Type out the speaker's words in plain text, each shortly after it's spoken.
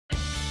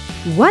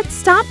What's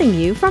stopping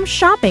you from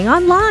shopping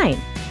online?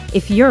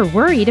 If you're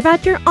worried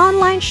about your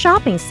online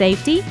shopping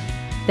safety,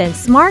 then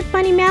Smart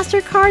Money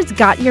MasterCard's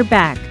got your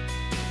back.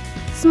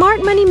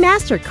 Smart Money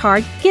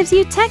MasterCard gives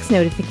you text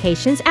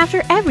notifications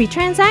after every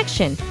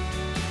transaction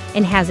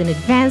and has an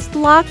advanced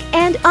lock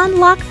and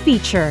unlock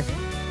feature,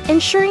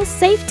 ensuring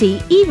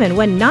safety even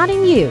when not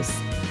in use.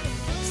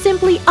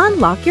 Simply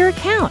unlock your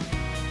account,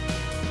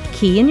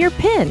 key in your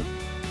PIN,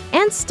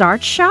 and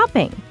start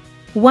shopping.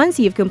 Once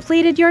you've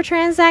completed your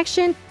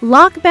transaction,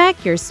 lock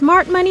back your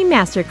Smart Money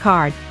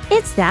MasterCard.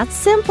 It's that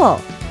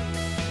simple.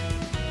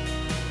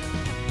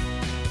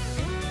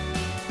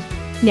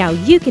 Now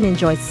you can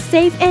enjoy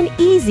safe and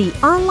easy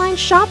online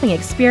shopping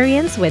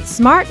experience with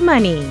Smart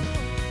Money.